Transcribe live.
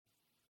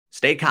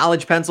State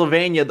College,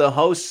 Pennsylvania, the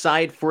host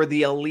site for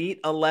the Elite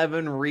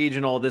 11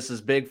 Regional. This is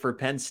big for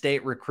Penn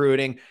State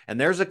recruiting, and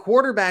there's a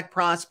quarterback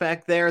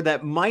prospect there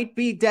that might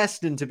be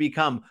destined to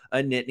become a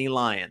Nittany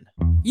Lion.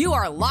 You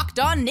are Locked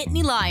On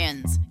Nittany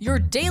Lions, your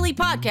daily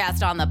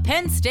podcast on the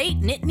Penn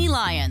State Nittany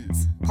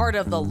Lions, part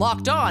of the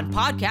Locked On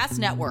Podcast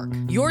Network,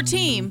 your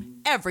team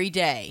every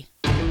day.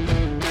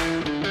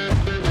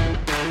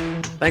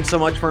 Thanks so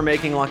much for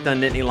making Locked On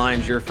Nittany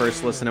Lions your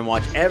first listen and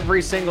watch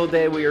every single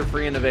day. We are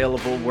free and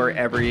available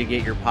wherever you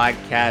get your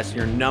podcast,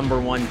 your number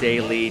one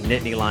daily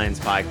Nittany Lions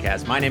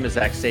podcast. My name is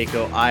Zach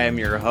Seiko. I am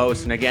your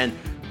host. And again,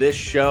 this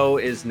show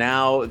is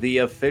now the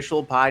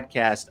official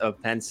podcast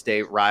of Penn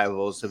State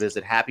Rivals. So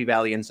visit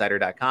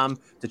happyvalleyinsider.com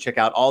to check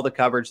out all the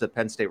coverage that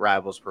Penn State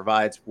Rivals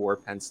provides for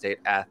Penn State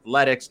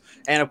athletics.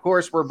 And of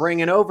course, we're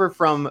bringing over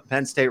from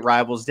Penn State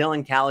Rivals,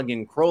 Dylan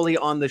Callaghan-Crowley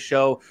on the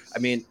show. I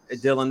mean,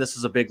 Dylan, this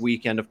is a big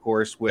weekend, of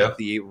course, with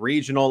the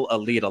regional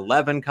Elite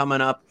 11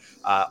 coming up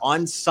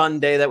on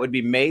Sunday. That would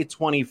be May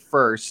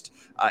 21st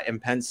in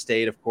Penn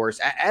State, of course.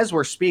 As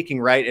we're speaking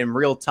right in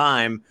real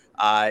time,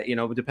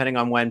 depending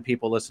on when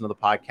people listen to the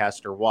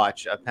podcast or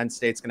watch, Penn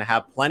State's going to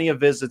have plenty of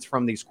visits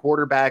from these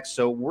quarterbacks.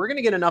 So we're going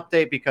to get an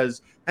update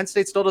because Penn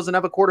State still doesn't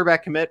have a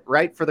quarterback commit,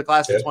 right, for the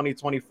class of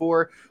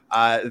 2024.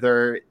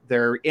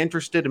 They're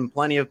interested in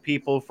plenty of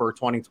people for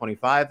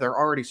 2025. They're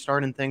already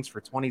starting things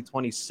for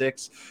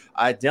 2026.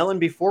 Dylan,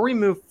 before we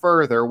move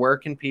further, where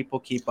can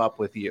people keep up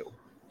with you?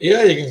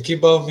 Yeah, you can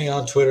keep up with me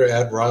on Twitter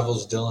at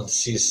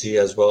RivalsDylanCC,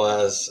 as well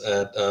as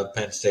at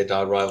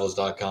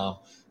pennstate.rivals.com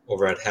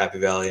over at Happy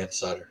Valley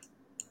Insider.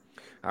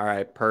 All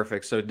right,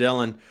 perfect. So,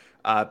 Dylan,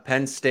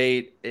 Penn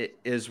State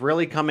is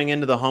really coming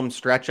into the home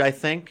stretch, I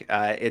think.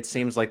 It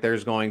seems like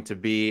there's going to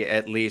be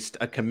at least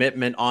a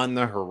commitment on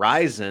the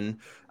horizon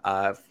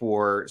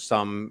for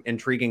some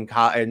intriguing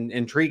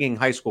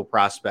high school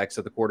prospects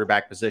at the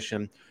quarterback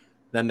position.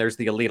 Then there's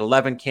the Elite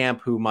 11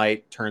 camp who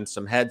might turn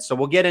some heads. So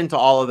we'll get into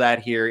all of that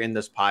here in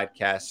this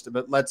podcast.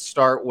 But let's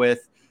start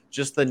with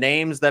just the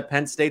names that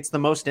Penn State's the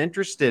most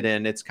interested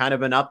in. It's kind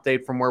of an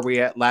update from where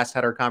we last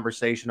had our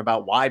conversation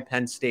about why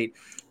Penn State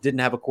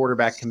didn't have a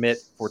quarterback commit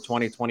for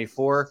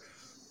 2024.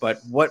 But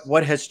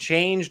what has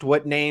changed?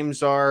 What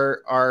names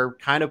are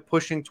kind of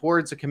pushing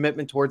towards a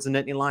commitment towards the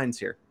Nittany Lions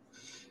here?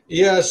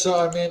 Yeah, so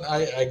I mean,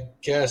 I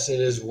guess it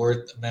is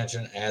worth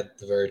mentioning at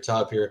the very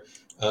top here.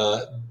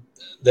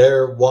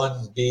 Their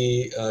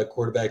 1B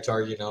quarterback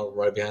target,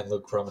 right behind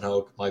Luke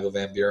Krummenhoek, Michael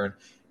Van Buren,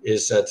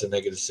 is set to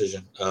make a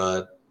decision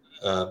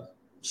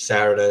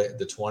Saturday,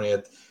 the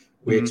 20th.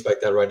 We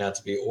expect that right now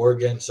to be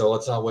Oregon. So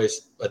let's not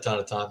waste a ton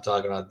of time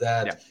talking about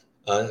that.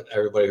 Yeah.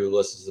 Everybody who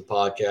listens to the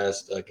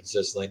podcast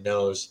consistently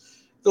knows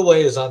the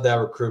latest on that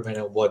recruitment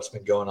and what's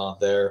been going on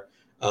there.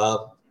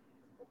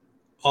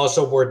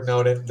 Also worth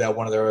noting that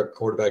one of their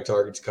quarterback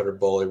targets, Cutter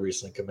Boley,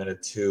 recently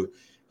committed to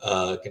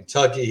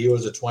Kentucky. He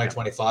was a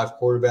 2025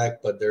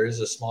 quarterback, but there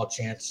is a small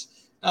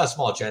chance, not a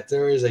small chance,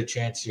 there is a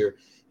chance here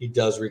he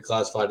does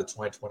reclassify to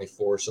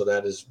 2024, so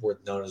that is worth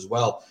noting as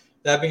well.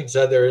 That being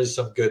said, there is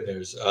some good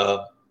news.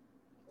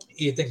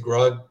 Ethan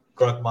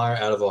Grunkmeyer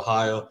out of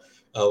Ohio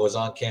was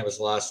on campus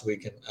last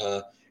week,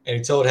 and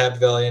he told Happy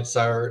Valley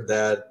Insider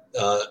that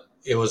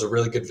it was a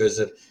really good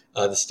visit.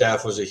 The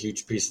staff was a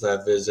huge piece of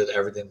that visit.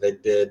 Everything they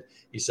did,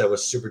 he said,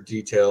 was super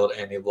detailed,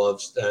 and he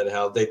loves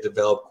how they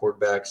develop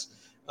quarterbacks.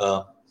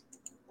 I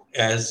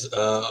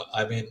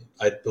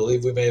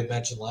believe we may have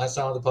mentioned last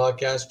time on the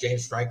podcast,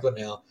 James Franklin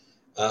now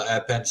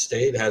at Penn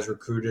State has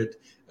recruited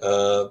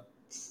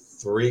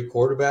 3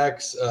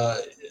 quarterbacks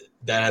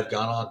that have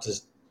gone on to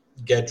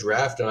get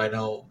drafted. I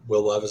know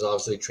Will Levis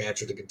obviously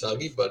transferred to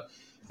Kentucky, but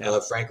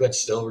Franklin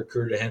still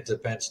recruited him to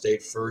Penn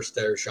State first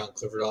there. Sean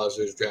Clifford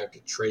obviously was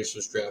drafted. Trace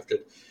was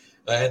drafted.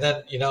 And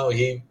then,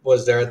 he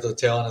was there at the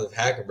tail end of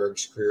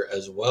Hackenberg's career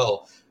as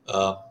well.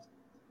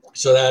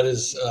 So that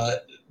is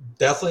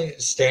definitely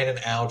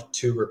standing out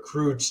to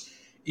recruits.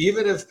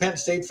 Even if Penn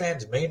State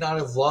fans may not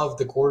have loved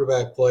the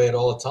quarterback play at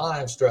all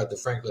times throughout the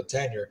Franklin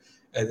tenure,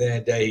 at the end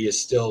of the day, he has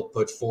still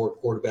put 4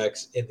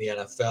 quarterbacks in the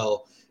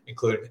NFL,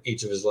 including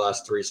each of his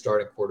last 3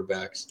 starting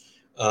quarterbacks.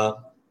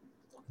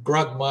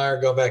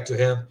 Grunkmeyer, going back to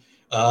him,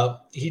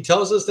 he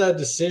tells us that a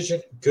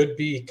decision could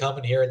be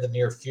coming here in the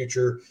near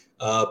future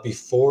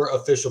before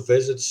official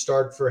visits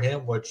start for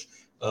him, which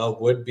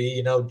would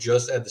be,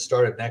 just at the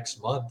start of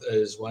next month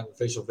is when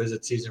official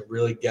visit season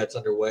really gets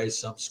underway.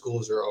 Some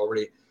schools are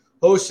already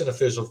hosting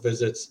official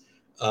visits,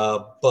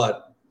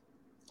 but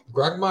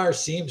Grunkmeyer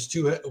seems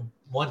to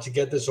want to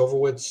get this over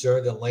with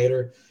sooner than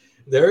later.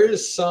 There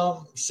is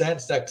some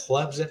sense that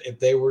Clemson, if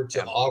they were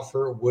to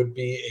offer, would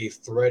be a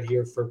threat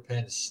here for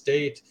Penn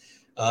State.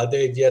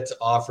 They've yet to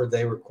offer.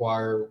 They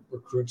require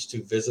recruits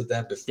to visit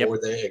them before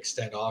they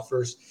extend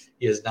offers.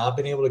 He has not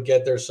been able to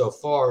get there so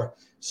far.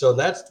 So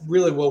that's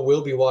really what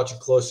we'll be watching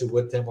closely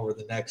with him over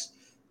the next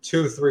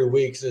 2-3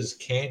 weeks is,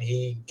 can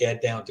he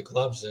get down to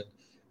Clemson?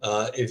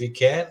 If he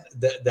can,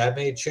 that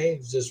may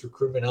change this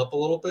recruitment up a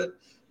little bit.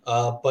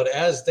 But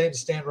as things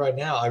stand right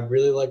now, I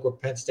really like where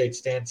Penn State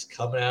stands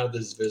coming out of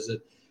this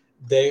visit.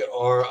 They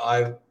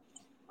are,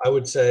 I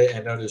would say,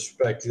 and no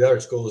disrespect to the other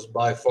schools,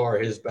 by far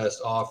his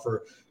best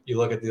offer. You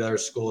look at the other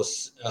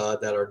schools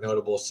that are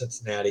notable: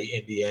 Cincinnati,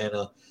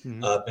 Indiana,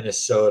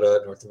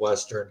 Minnesota,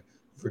 Northwestern,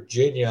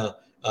 Virginia.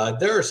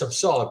 There are some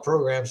solid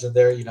programs in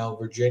there.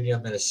 Virginia,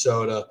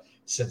 Minnesota,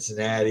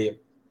 Cincinnati.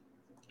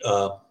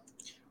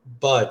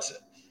 But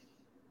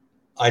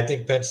I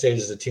think Penn State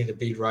is the team to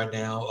beat right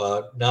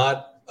now.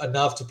 Not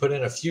enough to put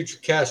in a future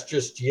cast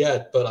just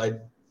yet, but I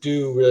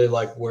do really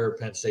like where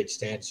Penn State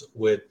stands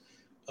with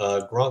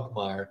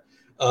Grunkmeyer.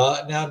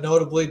 Now,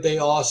 notably, they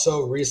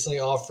also recently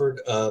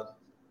offered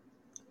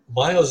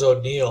Miles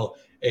O'Neill,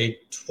 a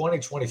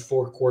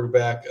 2024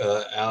 quarterback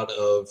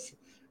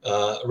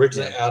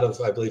originally out of,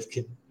 I believe,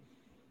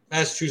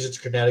 Massachusetts,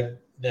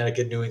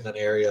 Connecticut, New England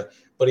area,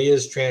 but he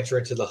is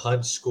transferring to the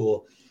Hunt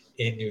School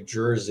in New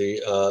Jersey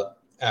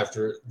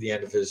after the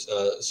end of his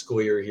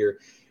school year here.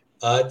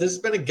 This has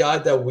been a guy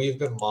that we've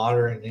been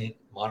monitoring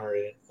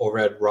over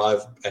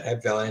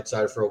at Valley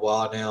Insider for a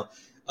while now.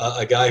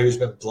 A guy who's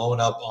been blowing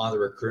up on the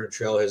recruiting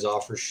trail. His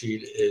offer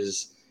sheet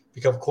is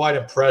become quite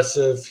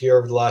impressive here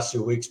over the last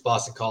few weeks.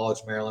 Boston College,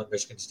 Maryland,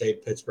 Michigan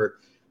State, Pittsburgh,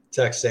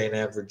 Texas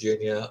A&M,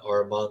 Virginia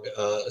are among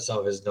some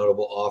of his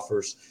notable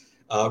offers.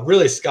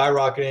 Really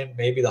skyrocketing,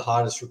 maybe the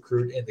hottest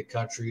recruit in the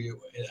country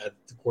at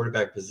the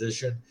quarterback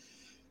position.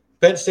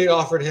 Penn State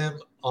offered him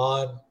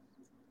on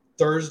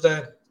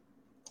Thursday.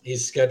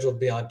 He's scheduled to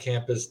be on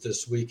campus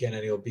this weekend,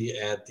 and he'll be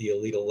at the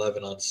Elite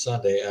 11 on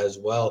Sunday as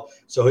well.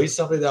 So he's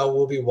somebody that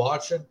we'll be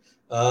watching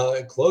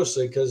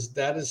closely, because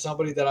that is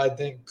somebody that I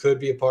think could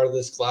be a part of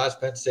this class.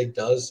 Penn State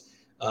does,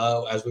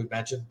 as we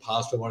mentioned,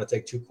 possibly want to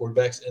take two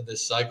quarterbacks in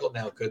this cycle.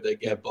 Now, could they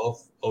get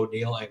both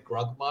O'Neill and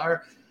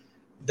Grunkmeyer?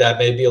 That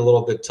may be a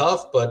little bit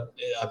tough, but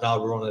I'm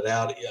not ruling it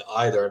out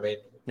either. I mean,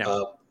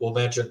 we'll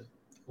mention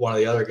one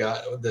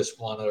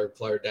other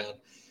player down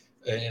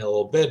in a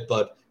little bit,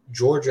 but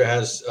Georgia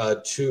has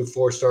 2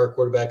 4-star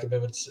quarterback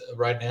commitments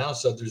right now,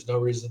 so there's no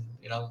reason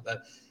that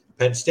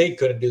Penn State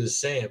couldn't do the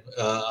same.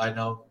 I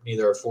know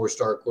neither are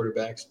 4-star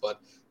quarterbacks,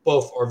 but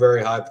both are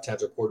very high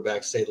potential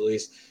quarterbacks, to say the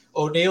least.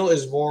 O'Neill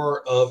is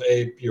more of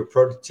your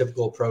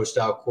prototypical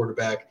pro-style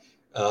quarterback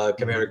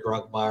compared to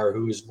Grunkmeyer,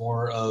 who is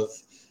more of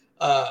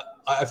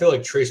I feel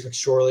like Trace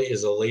McSorley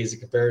is a lazy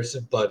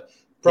comparison, but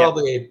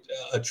probably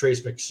a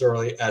Trace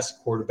McSorley-esque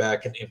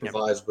quarterback, can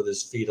improvise with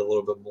his feet a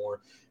little bit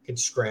more, can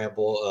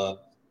scramble,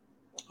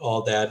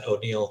 all that.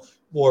 O'Neill,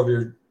 more of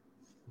your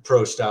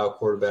pro-style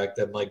quarterback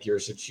that Mike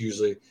Yurcich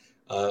usually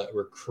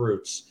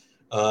recruits.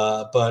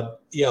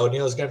 But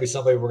O'Neill is going to be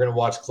somebody we're going to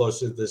watch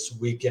closely this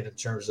weekend in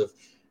terms of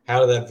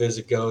how that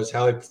visit goes,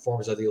 how he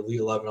performs at the Elite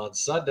 11 on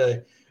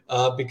Sunday.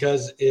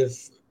 Because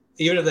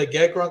even if they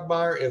get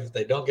Grunkmeyer, if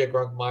they don't get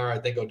Grunkmeyer, I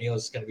think O'Neill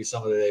is going to be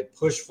somebody they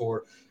push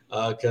for,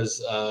 because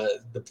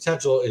the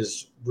potential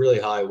is really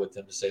high with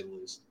him, to say the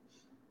least.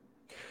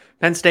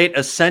 Penn State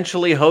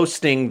essentially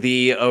hosting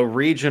the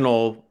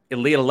regional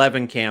Elite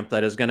 11 camp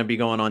that is going to be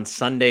going on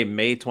Sunday,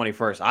 May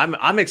 21st.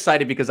 I'm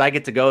excited because I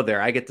get to go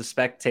there. I get to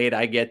spectate.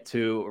 I get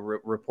to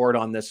report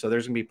on this. So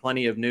there's going to be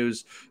plenty of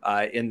news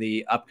in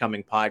the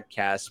upcoming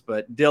podcast.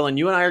 But Dylan,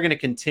 you and I are going to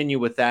continue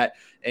with that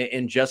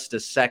in just a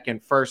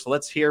second. First,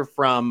 let's hear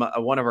from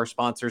one of our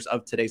sponsors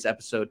of today's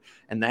episode,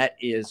 and that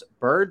is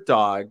Bird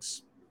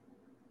Dogs.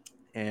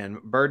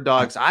 And Bird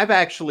Dogs, I've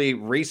actually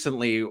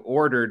recently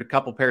ordered a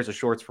couple pairs of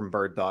shorts from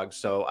Bird Dogs,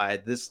 so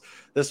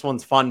this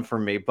one's fun for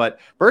me. But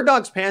Bird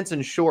Dogs pants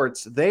and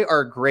shorts, they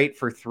are great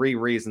for 3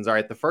 reasons. All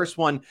right, the first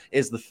one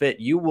is the fit.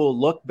 You will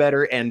look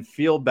better and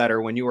feel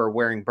better when you are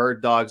wearing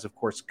Bird Dogs. Of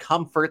course,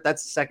 comfort,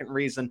 that's the second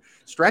reason.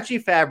 Stretchy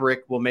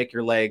fabric will make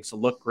your legs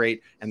look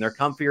great, and they're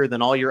comfier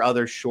than all your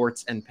other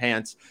shorts and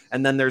pants.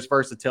 And then there's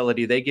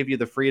versatility. They give you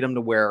the freedom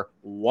to wear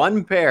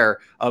one pair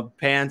of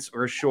pants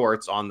or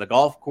shorts on the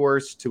golf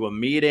course, to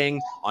a meeting,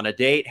 on a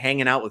date,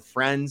 hanging out with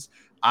friends.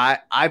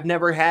 I've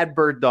never had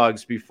Bird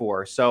Dogs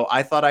before, so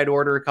I thought I'd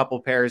order a couple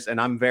pairs,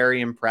 and I'm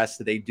very impressed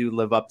that they do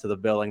live up to the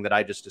billing that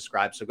I just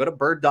described. So go to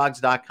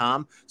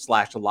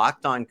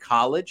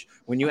birddogs.com/LockedOnCollege.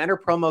 When you enter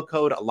promo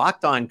code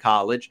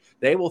LockedOnCollege,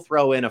 they will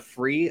throw in a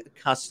free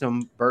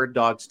custom Bird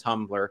Dogs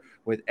tumbler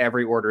with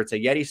every order. It's a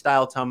Yeti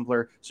style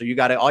tumbler. So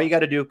all you got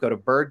to do, go to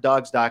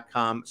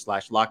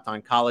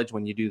birddogs.com/LockedOnCollege.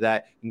 When you do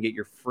that, you can get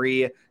your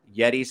free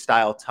Yeti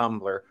style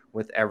tumbler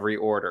with every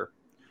order.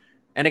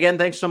 And again,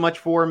 thanks so much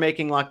for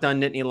making Locked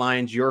On Nittany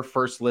Lions your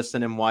first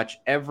listen and watch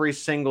every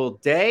single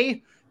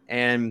day.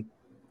 And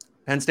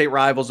Penn State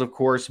Rivals, of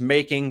course,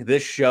 making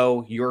this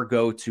show your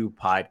go-to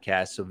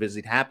podcast. So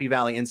visit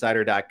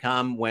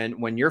happyvalleyinsider.com.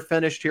 When you're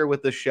finished here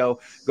with the show,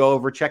 go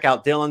over, check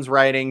out Dylan's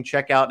writing,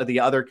 check out the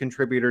other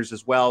contributors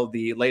as well,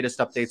 the latest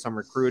updates on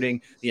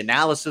recruiting, the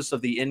analysis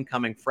of the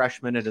incoming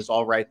freshmen. It is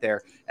all right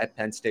there at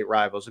Penn State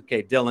Rivals.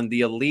 Okay, Dylan,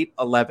 the Elite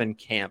 11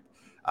 camp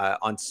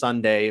on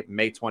Sunday,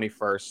 May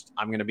 21st.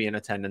 I'm going to be in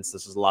attendance.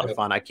 This is a lot of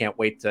fun. I can't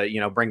wait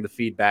to, bring the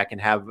feedback and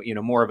have,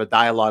 more of a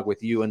dialogue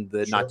with you in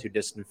the not too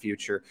distant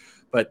future.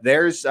 But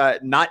there's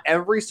not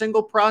every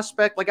single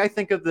prospect. Like I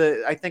think of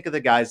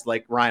the guys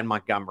like Ryan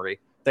Montgomery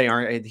They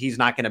aren't. He's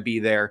not going to be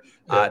there.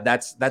 Yeah.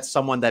 That's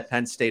someone that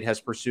Penn State has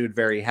pursued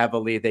very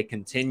heavily. They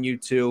continue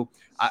to.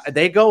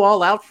 They go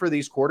all out for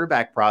these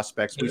quarterback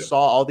prospects. We saw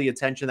all the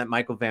attention that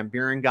Michael Van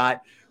Buren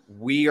got.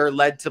 We are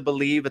led to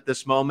believe at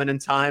this moment in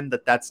time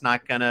that that's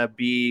not going to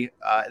be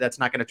that's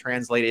not going to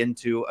translate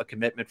into a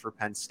commitment for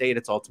Penn State.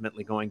 It's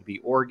ultimately going to be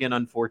Oregon,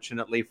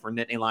 unfortunately, for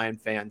Nittany Lion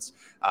fans.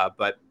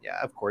 But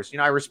yeah, of course,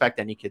 I respect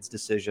any kid's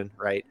decision,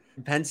 right?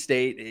 Penn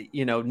State,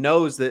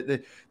 knows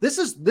that this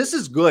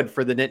is good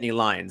for the Nittany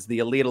Lions, the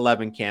Elite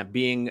 11 camp,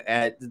 being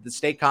at the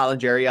State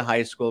College area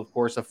high school, of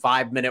course, a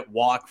 5-minute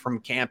walk from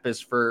campus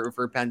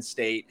for Penn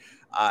State,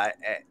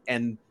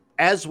 and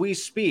as we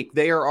speak,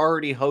 they are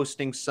already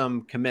hosting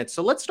some commits.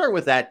 So let's start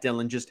with that,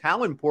 Dylan. Just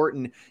how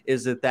important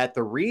is it that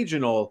the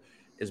regional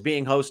is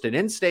being hosted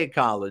in State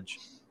College,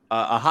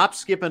 a hop,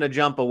 skip, and a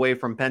jump away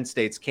from Penn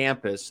State's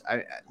campus?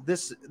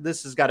 This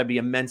has got to be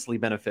immensely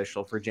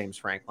beneficial for James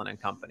Franklin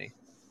and company.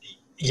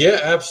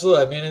 Yeah,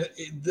 absolutely. I mean,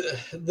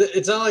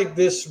 it's not like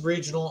this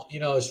regional,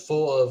 is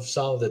full of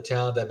some of the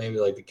talent that maybe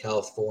like the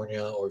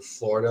California or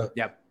Florida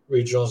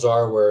regionals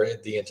are, where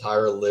the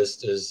entire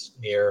list is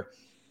near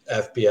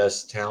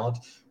FBS talent.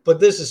 But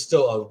this is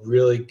still a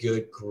really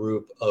good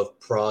group of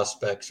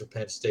prospects for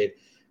Penn State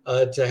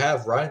to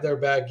have right in their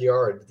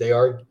backyard. They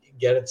are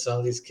getting some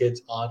of these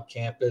kids on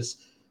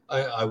campus.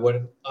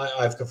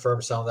 I've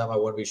confirmed some of them. I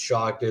wouldn't be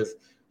shocked if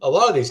a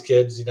lot of these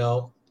kids,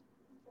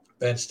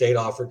 Penn State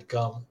offered to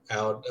come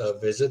out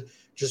visit,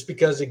 just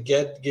because it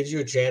gives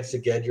you a chance to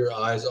get your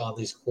eyes on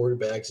these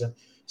quarterbacks. And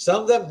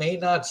some of them may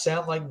not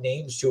sound like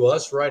names to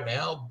us right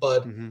now,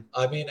 but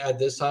I mean, at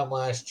this time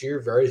last year,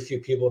 very few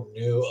people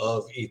knew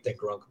of Ethan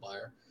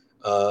Grunkmeyer.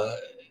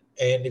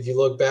 And if you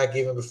look back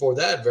even before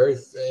that,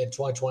 in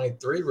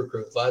 2023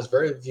 recruiting class,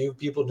 very few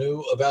people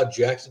knew about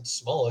Jackson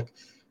Smolik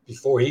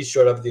before he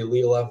showed up at the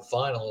Elite 11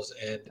 finals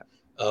and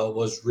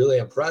was really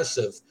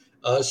impressive.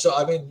 So,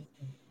 I mean,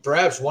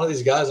 perhaps one of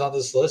these guys on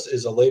this list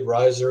is a late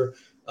riser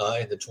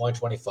in the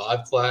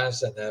 2025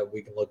 class, and that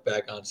we can look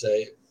back on and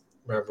say,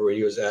 remember where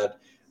he was at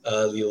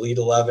the Elite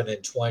 11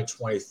 in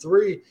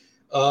 2023.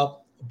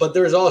 But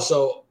there's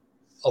also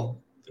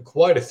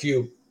quite a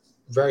few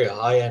very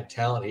high-end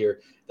talent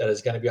here that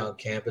is going to be on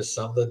campus,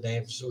 some of the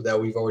names that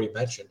we've already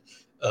mentioned.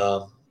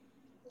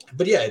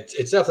 But yeah,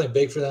 it's definitely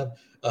big for them.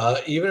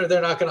 Even if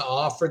they're not going to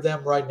offer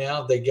them right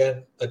now, they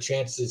get a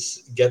chance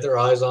to get their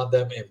eyes on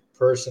them in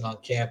person on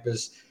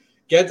campus,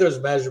 get those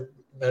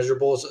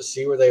measurables,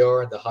 see where they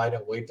are in the height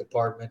and weight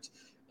department,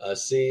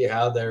 see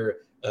how their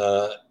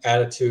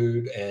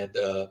attitude and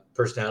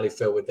personality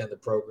fit within the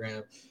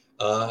program.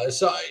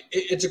 So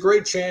it's a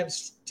great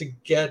chance to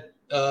get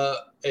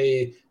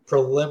a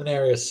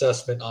preliminary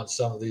assessment on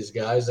some of these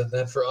guys. And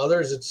then for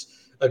others,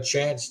 it's a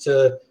chance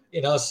to,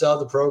 sell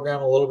the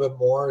program a little bit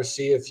more,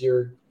 see if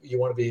you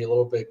want to be a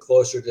little bit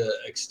closer to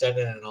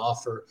extending an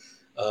offer,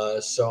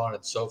 so on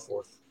and so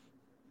forth.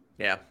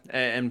 Yeah,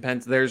 and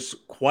Penn, there's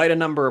quite a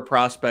number of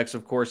prospects,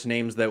 of course,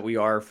 names that we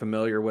are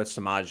familiar with,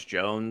 Samaj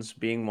Jones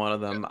being one of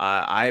them.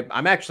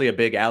 I'm actually a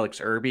big Alex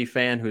Irby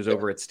fan, who's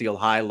over at Steel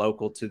High,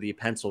 local to the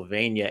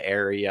Pennsylvania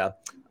area,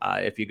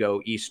 if you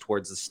go east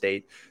towards the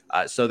state.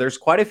 So there's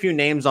quite a few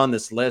names on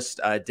this list.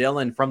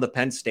 Dylan, from the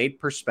Penn State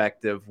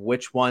perspective,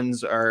 which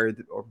ones are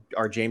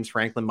James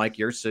Franklin, Mike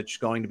Yurcich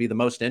going to be the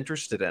most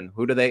interested in?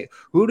 Who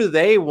do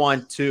they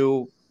want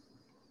to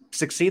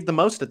succeed the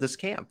most at this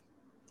camp?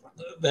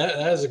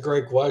 That is a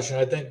great question.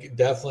 I think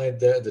definitely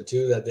the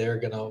two that they're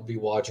going to be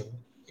watching,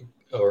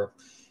 or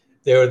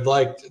they would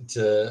like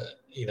to,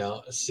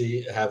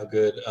 have a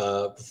good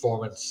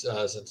performance,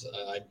 since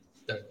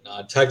they're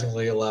not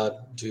technically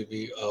allowed to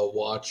be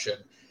watching.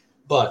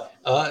 But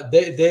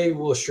they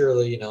will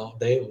surely,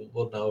 they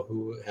will know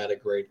who had a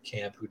great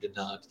camp, who did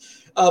not.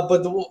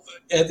 But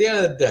at the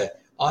end of the day,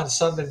 on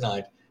Sunday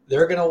night,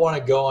 they're going to want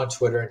to go on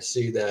Twitter and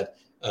see that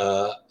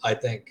I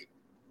think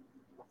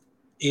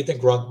Ethan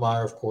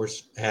Grunkmeyer, of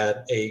course,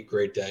 had a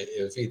great day.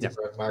 If Ethan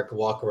Grunkmeyer could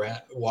walk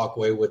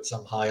away with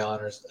some high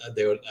honors,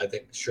 they would, I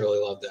think, surely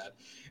love that.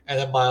 And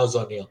then Miles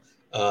O'Neill,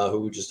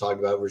 who we just talked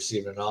about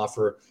receiving an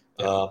offer.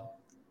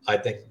 I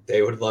think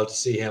they would love to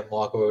see him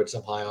walk away with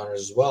some high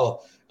honors as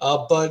well.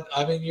 But,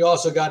 I mean, you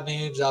also got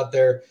names out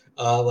there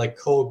like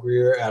Cole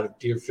Greer out of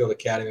Deerfield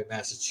Academy,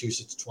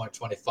 Massachusetts,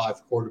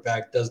 2025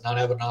 quarterback. Does not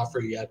have an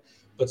offer yet,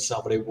 but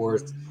somebody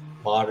worth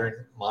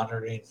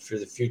monitoring for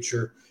the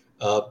future.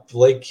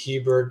 Blake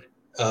Hebert,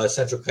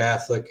 Central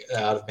Catholic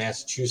out of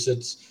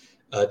Massachusetts,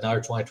 another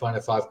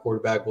 2025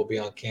 quarterback, will be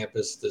on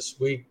campus this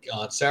week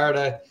on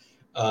Saturday.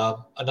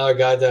 Another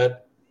guy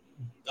that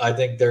I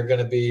think they're going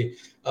to be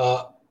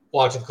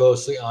watching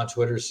closely on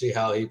Twitter, see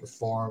how he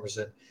performs.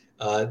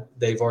 And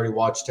they've already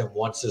watched him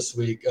once this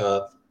week,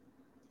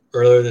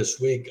 earlier this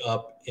week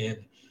up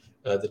in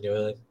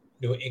the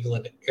New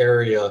England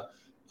area.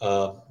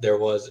 There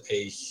was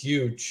a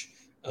huge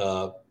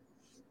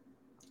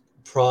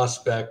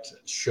prospect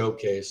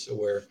showcase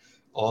where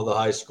all the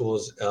high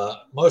schools,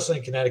 mostly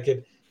in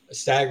Connecticut,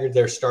 staggered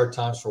their start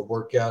times for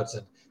workouts,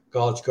 and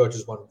college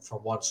coaches went from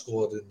one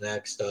school to the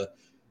next.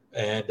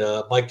 and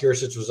Mike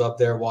Yursich was up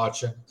there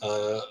watching,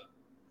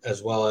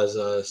 as well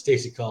as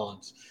Stacy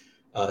Collins.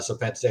 So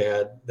Penn State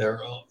had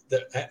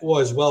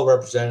was well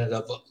represented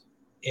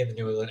in the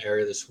New England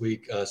area this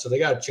week. So they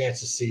got a chance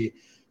to see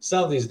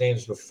some of these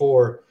names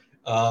before.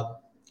 But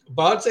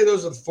I'd say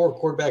those are the 4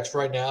 quarterbacks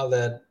right now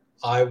that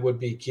I would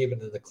be keeping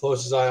the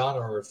closest eye on,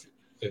 or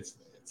if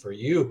for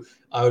you,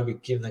 I would be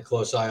keeping the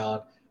close eye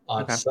on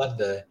Okay.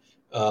 Sunday.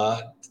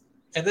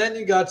 And then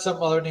you got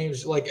some other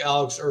names like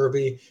Alex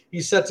Irby.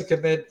 He's set to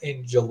commit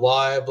in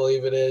July, I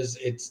believe it is.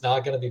 It's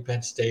not going to be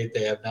Penn State.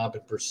 They have not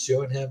been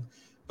pursuing him.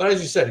 But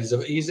as you said,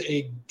 he's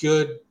a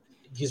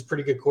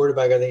pretty good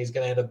quarterback. I think he's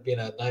going to end up being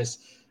a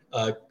nice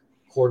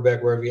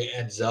quarterback wherever he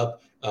ends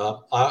up.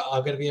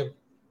 I'm going to be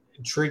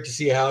intrigued to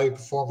see how he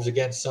performs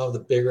against some of the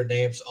bigger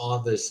names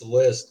on this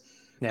list,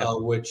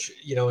 which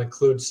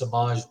includes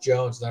Samaj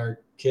Jones,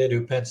 another kid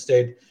who Penn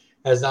State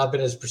has not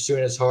been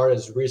pursuing as hard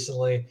as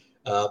recently.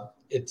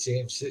 It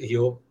seems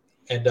he'll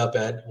end up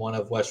at one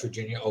of West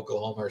Virginia,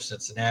 Oklahoma, or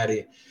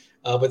Cincinnati.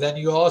 But then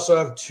you also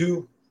have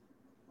 2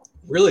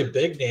 really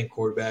big name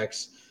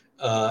quarterbacks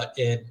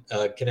in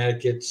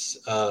Connecticut's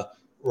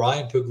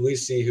Ryan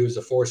Puglisi, who's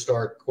a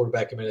 4-star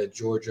quarterback committed to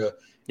Georgia.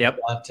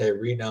 Dante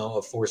Reno,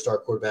 a 4-star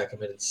quarterback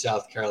committed to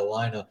South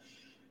Carolina.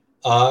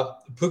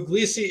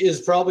 Puglisi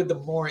is probably the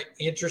more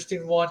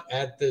interesting one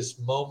at this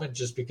moment,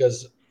 just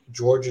because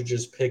Georgia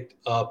just picked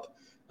up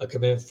a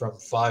commitment from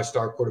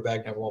 5-star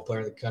quarterback, number 1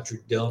 player in the country,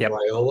 Dylan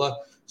Raiola.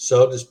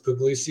 So does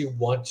Puglisi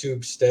want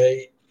to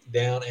stay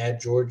down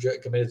at Georgia,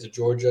 committed to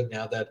Georgia,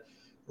 now that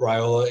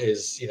Raiola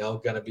is,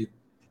 going to be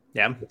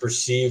the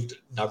perceived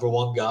number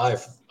 1 guy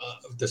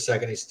the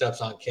second he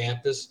steps on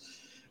campus?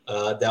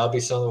 That'll be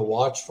something to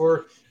watch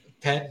for.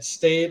 Penn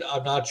State,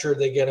 I'm not sure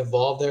they get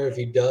involved there if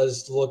he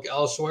does look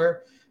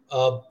elsewhere.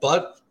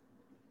 But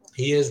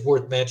he is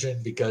worth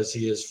mentioning because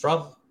he is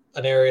from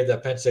an area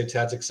that Penn State's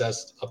had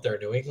success up there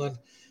in New England.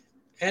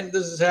 And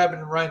this is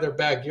happening right in their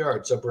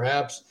backyard. So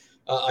perhaps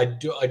I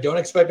don't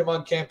expect him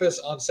on campus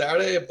on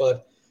Saturday,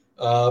 but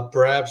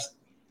perhaps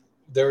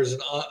there's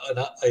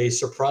a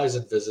surprise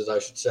visit, I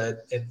should say,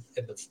 in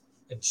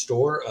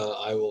store.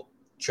 I will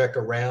check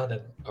around,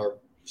 and our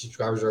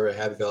subscribers are a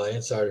Happy Valley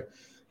Insider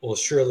will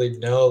surely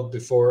know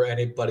before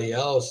anybody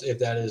else if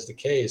that is the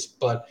case.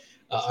 But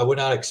I would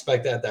not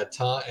expect that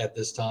at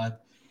this time.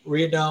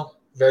 Reno,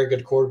 very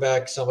good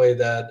quarterback, somebody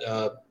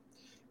that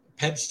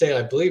Penn State,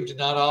 I believe, did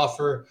not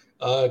offer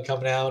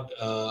coming out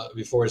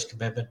before his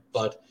commitment.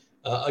 But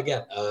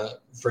again,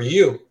 for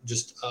you,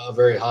 just a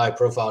very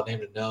high-profile name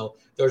to know.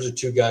 Those are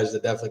 2 guys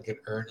that definitely can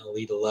earn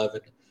Elite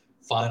 11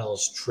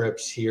 finals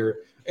trips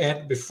here.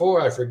 And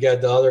before I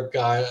forget, the other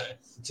guy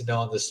to know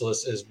on this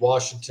list is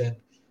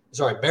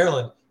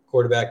Maryland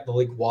quarterback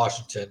Malik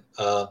Washington,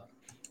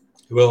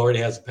 who already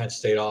has a Penn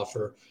State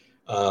offer.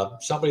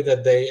 Somebody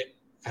that they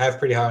have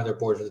pretty high on their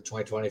board for the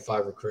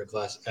 2025 recruiting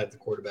class at the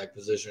quarterback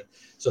position.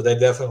 So they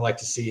definitely like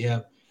to see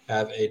him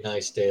have a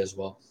nice day as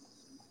well.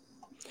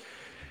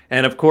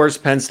 And of course,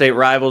 Penn State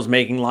rivals,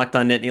 making Locked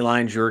On Nittany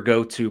Lions your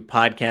go-to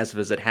podcast.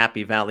 Visit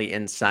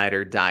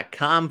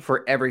happyvalleyinsider.com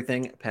for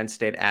everything Penn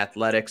State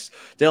athletics.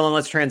 Dylan,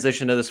 let's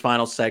transition to this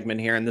final segment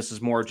here. And this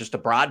is more just a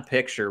broad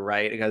picture,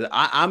 right? Because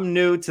I'm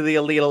new to the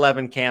Elite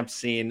 11 camp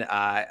scene.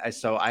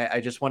 So I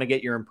just want to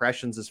get your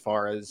impressions as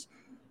far as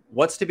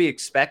what's to be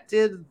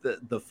expected,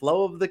 the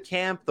flow of the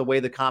camp, the way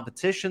the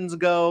competitions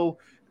go.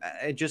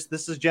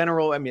 This is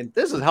general. I mean,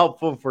 this is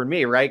helpful for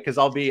me, right? Because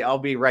I'll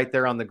be right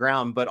there on the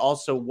ground. But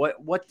also,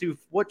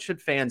 what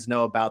should fans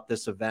know about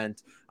this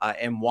event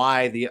and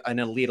why an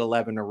Elite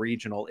 11 or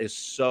regional is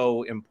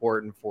so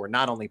important for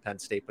not only Penn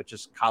State but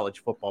just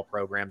college football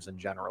programs in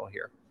general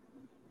here?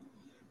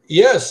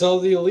 Yeah, so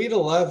the Elite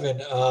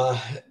 11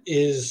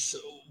 is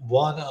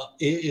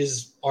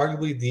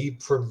arguably the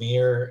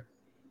premier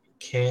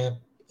camp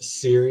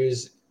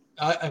series.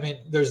 I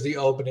mean, there's the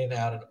opening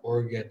out in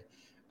Oregon,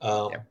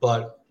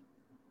 but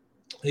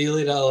the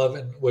Elite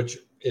 11, which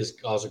is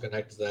also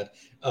connected to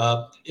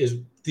that,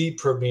 is the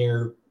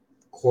premier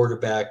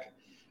quarterback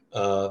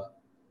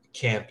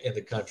camp in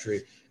the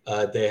country.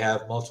 They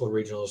have multiple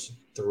regionals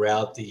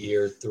throughout the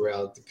year,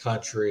 throughout the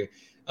country,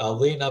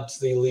 leading up to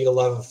the Elite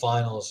 11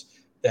 finals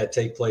that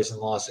take place in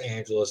Los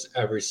Angeles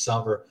every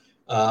summer.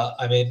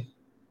 I mean,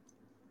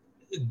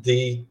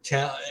 the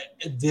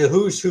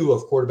who's who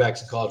of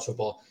quarterbacks in college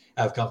football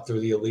have come through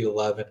the Elite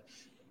 11.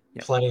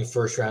 Yep. Plenty of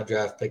first-round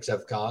draft picks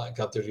have come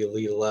through the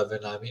Elite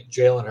 11. I mean,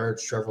 Jalen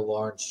Hurts, Trevor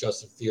Lawrence,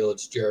 Justin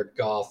Fields, Jared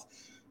Goff,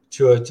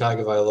 Tua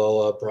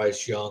Tagovailoa,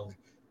 Bryce Young,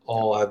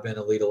 all have been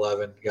Elite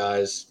 11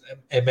 guys,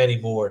 and many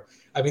more.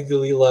 I mean, the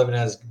Elite 11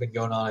 has been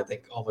going on, I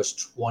think,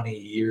 almost 20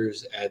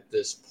 years at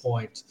this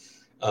point.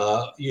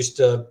 Used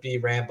to be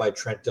ran by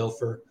Trent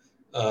Dilfer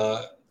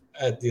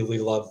at the Elite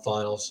 11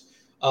 finals.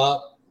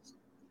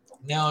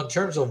 Now, in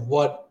terms of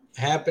what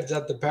happens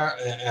at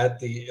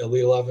the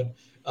Elite 11,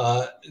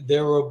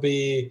 there will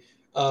be,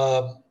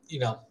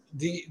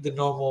 the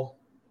normal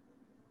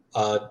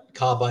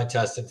combine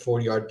testing,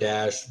 40-yard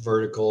dash,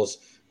 verticals,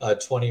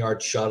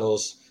 20-yard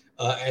shuttles,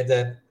 and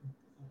then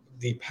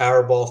the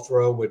Powerball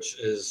throw, which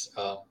is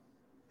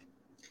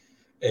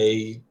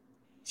a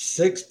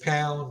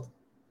 6-pound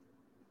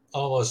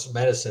almost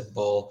medicine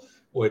ball,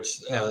 which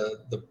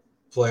the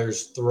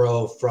players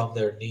throw from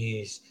their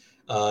knees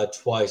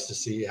twice to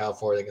see how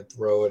far they can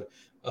throw it.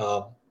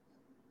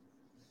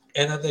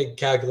 And then they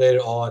calculate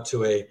it all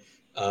into a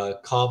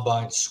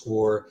combine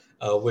score,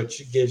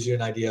 which gives you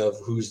an idea of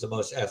who's the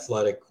most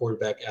athletic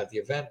quarterback at the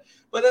event.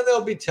 But then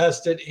they'll be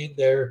tested in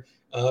their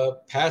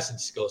passing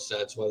skill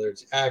sets, whether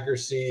it's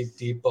accuracy,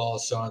 deep ball,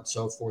 so on and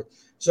so forth.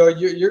 So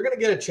you're going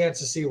to get a chance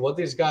to see what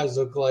these guys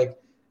look like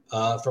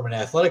from an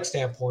athletic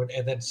standpoint,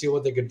 and then see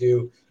what they could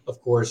do,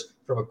 of course,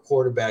 from a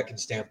quarterbacking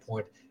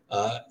standpoint.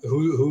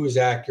 Who is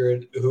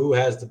accurate, who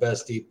has the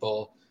best deep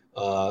ball,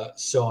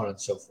 so on and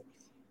so forth.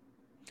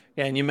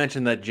 Yeah, and you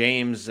mentioned that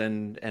James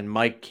and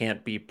Mike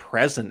can't be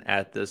present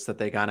at this, that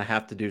they kind of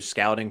have to do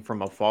scouting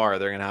from afar.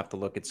 They're going to have to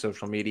look at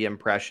social media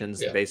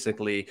impressions. Yeah.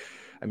 Basically,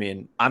 I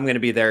mean, I'm going to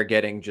be there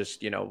getting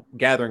just,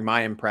 gathering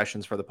my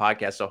impressions for the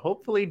podcast. So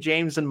hopefully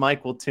James and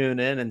Mike will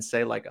tune in and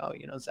say like, oh,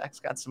 Zach's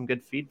got some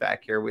good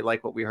feedback here. We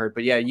like what we heard.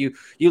 But yeah, you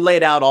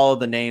laid out all of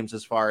the names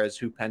as far as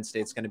who Penn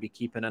State's going to be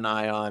keeping an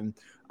eye on.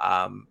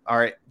 All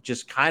right,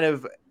 just kind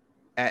of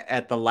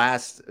at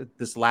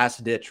this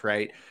last ditch,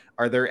 right?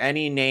 Are there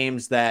any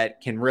names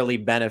that can really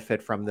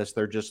benefit from this?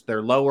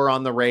 They're lower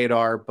on the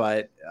radar,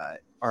 but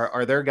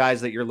are there guys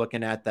that you're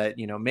looking at that,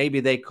 maybe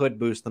they could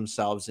boost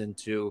themselves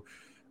into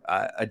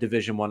a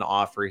Division I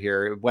offer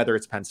here, whether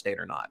it's Penn State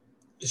or not?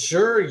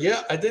 Sure.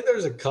 Yeah. I think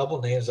there's a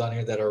couple names on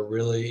here that are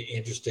really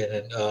interesting.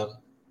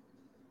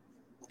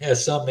 And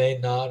some may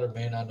not or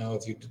may not know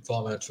if you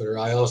follow me on Twitter.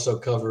 I also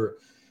cover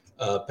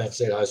Penn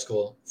State high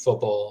school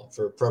football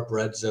for Prep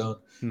Red Zone.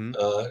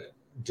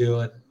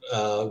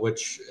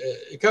 Which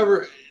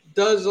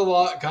does a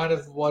lot kind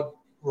of what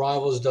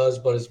Rivals does,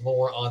 but is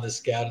more on the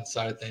scouting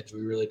side of things.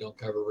 We really don't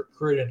cover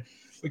recruiting.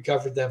 We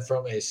covered them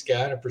from a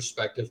scouting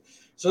perspective.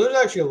 So there's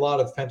actually a lot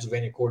of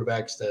Pennsylvania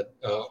quarterbacks that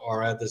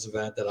are at this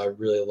event that I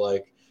really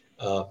like.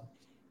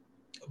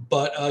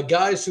 But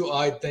guys who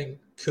I think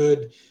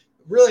could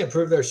really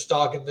improve their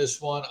stock in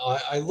this one,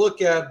 I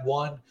look at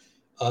one,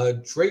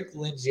 Drake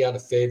Lindsay out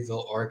of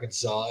Fayetteville,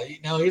 Arkansas.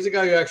 Now, he's a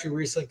guy who actually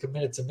recently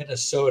committed to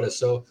Minnesota,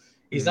 so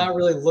he's not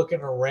really looking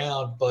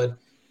around, but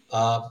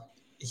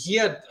he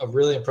had a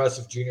really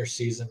impressive junior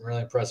season,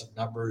 really impressive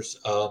numbers.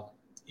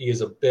 He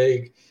is a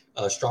big,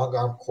 strong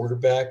arm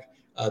quarterback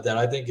that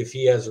I think if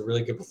he has a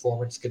really good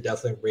performance could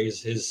definitely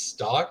raise his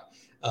stock.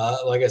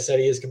 Like I said,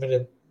 he is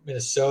committed to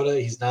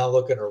Minnesota. He's not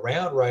looking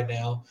around right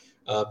now.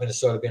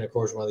 Minnesota being, of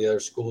course, one of the other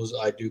schools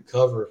I do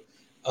cover.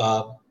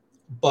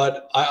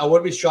 But I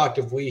wouldn't be shocked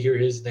if we hear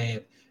his name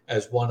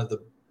as one of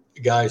the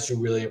guys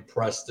who really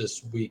impressed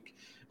this week.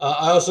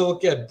 I also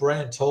look at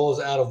Brennan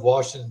Tolles out of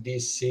Washington,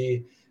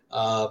 D.C.,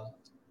 a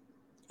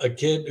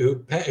kid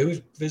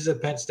who's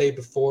visited Penn State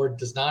before,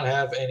 does not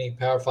have any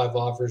Power 5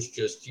 offers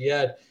just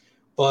yet.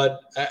 But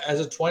as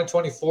a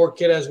 2024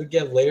 kid, as we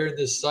get later in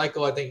this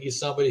cycle, I think he's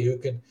somebody who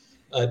can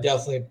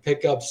definitely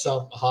pick up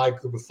some high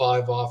Group of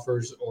 5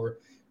 offers or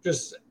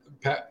just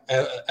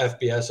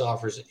FBS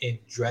offers in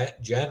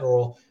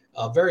general.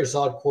 Very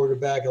solid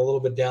quarterback, a little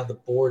bit down the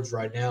boards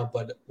right now,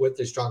 but with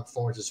the strong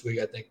performance this week,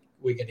 I think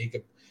he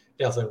can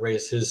definitely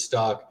raise his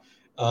stock.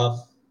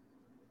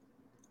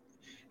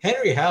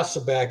 Henry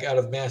Hasselbeck out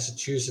of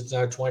Massachusetts,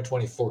 now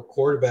 2024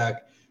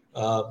 quarterback,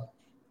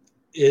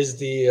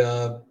 is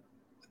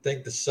I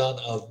think the son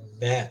of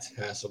Matt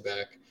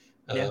Hasselbeck.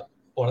 A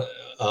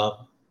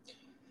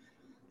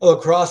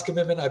lacrosse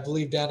commitment, I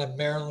believe, down in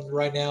Maryland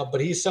right now,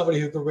 but he's somebody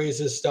who can raise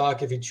his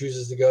stock if he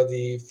chooses to go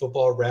the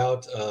football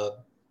route.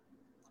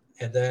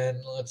 And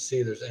then let's see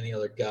if there's any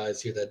other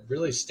guys here that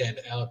really stand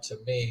out to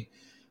me.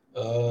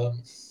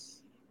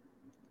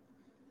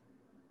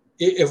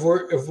 If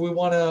we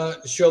want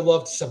to show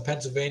love to some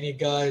Pennsylvania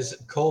guys,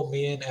 Cole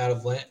Meehan out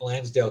of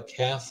Lansdale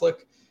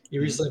Catholic, he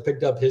recently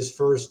picked up his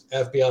first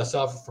FBS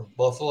offer from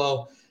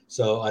Buffalo.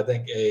 So I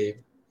think a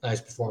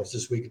nice performance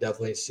this week.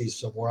 Definitely see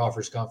some more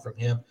offers come from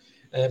him.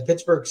 And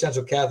Pittsburgh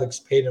Central Catholic's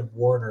Peyton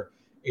Warner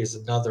is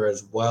another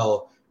as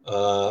well.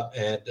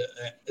 And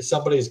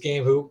somebody's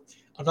game who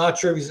I'm not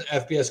sure if he's an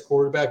FBS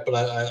quarterback, but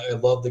I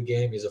love the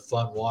game. He's a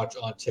fun watch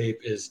on tape.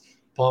 Is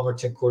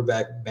Palmerton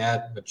quarterback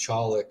Matt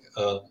Michalik,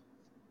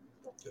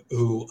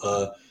 who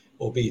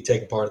will be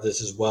taking part of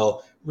this as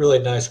well. Really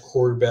nice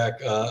quarterback.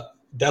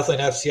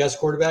 Definitely an FCS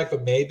quarterback,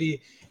 but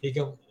maybe he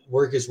can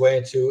work his way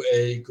into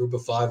a Group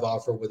of 5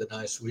 offer with a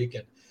nice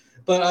weekend.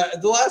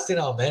 But the last thing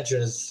I'll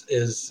mention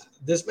is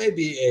this may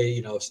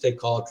be a state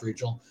college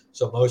regional,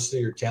 so most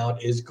of your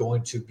talent is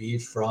going to be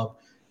from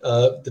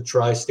the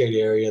tri-state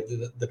area,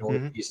 the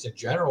Northeast in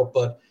general.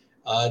 But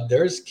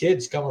there's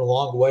kids coming a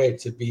long way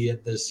to be in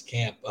this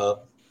camp.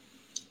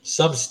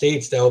 Some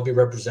states that will be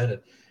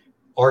represented: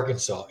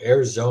 Arkansas,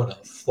 Arizona,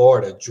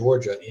 Florida,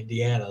 Georgia,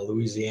 Indiana,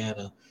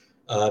 Louisiana,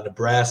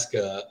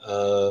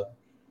 Nebraska,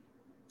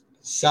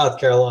 South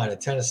Carolina,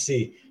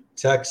 Tennessee,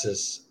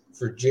 Texas,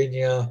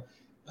 Virginia,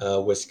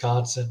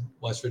 Wisconsin,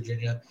 West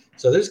Virginia.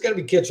 So there's going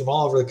to be kids from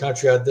all over the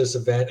country at this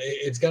event.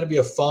 It's going to be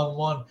a fun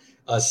one.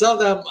 Some of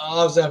them,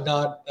 obviously, I'm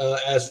not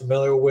as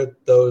familiar with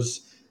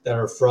those that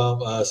are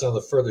from some of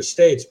the further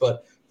states,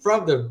 but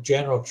from the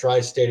general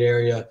tri-state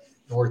area,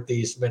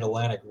 Northeast,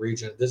 Mid-Atlantic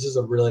region. This is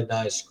a really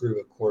nice group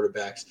of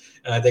quarterbacks,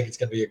 and I think it's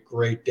going to be a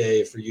great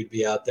day for you to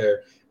be out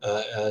there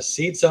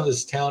seeing some of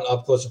this talent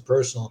up close and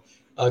personal,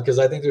 because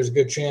I think there's a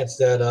good chance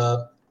that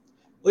at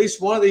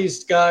least one of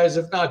these guys,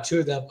 if not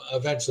two of them,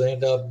 eventually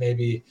end up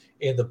maybe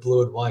in the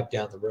blue and white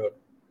down the road.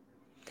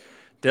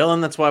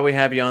 Dylan, that's why we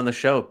have you on the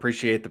show.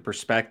 Appreciate the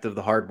perspective,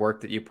 the hard work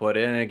that you put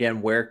in. And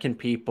again, where can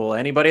people,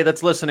 anybody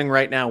that's listening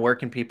right now, where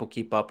can people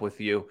keep up with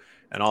you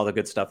and all the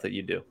good stuff that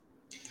you do?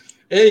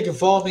 Hey, you can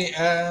follow me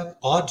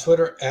on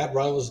Twitter at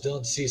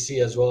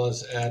RivalsDylanCC, as well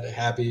as at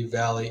Happy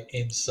Valley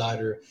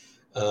Insider,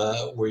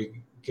 where you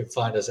can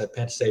find us at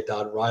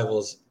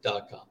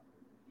pennstate.rivals.com.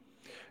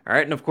 All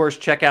right, and of course,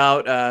 check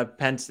out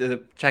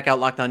check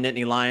out Locked On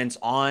Nittany Lions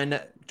on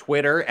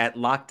Twitter at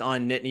Locked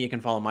On Nittany. You can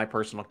follow my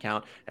personal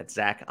account at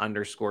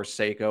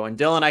Zach_Seiko. And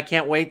Dylan, I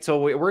can't wait till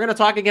we're going to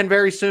talk again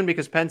very soon,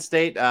 because Penn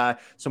State,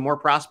 some more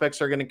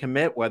prospects are going to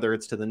commit, whether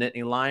it's to the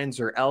Nittany Lions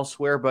or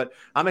elsewhere. But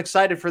I'm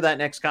excited for that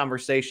next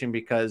conversation,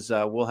 because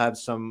we'll have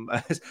some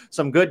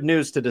some good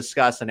news to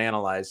discuss and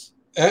analyze.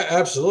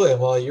 Absolutely.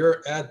 While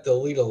you're at the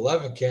Elite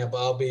 11 camp,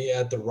 I'll be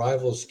at the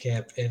Rivals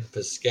camp in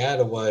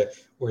Piscataway,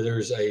 where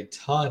there's a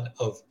ton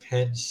of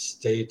Penn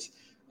State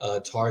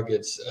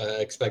targets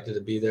expected to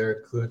be there,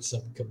 including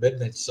some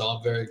commitments. So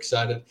I'm very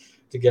excited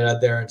to get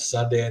out there on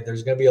Sunday. And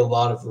there's going to be a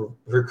lot of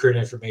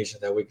recruiting information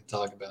that we can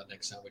talk about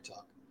next time we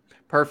talk.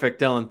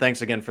 Perfect, Dylan.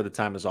 Thanks again for the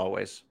time, as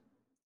always.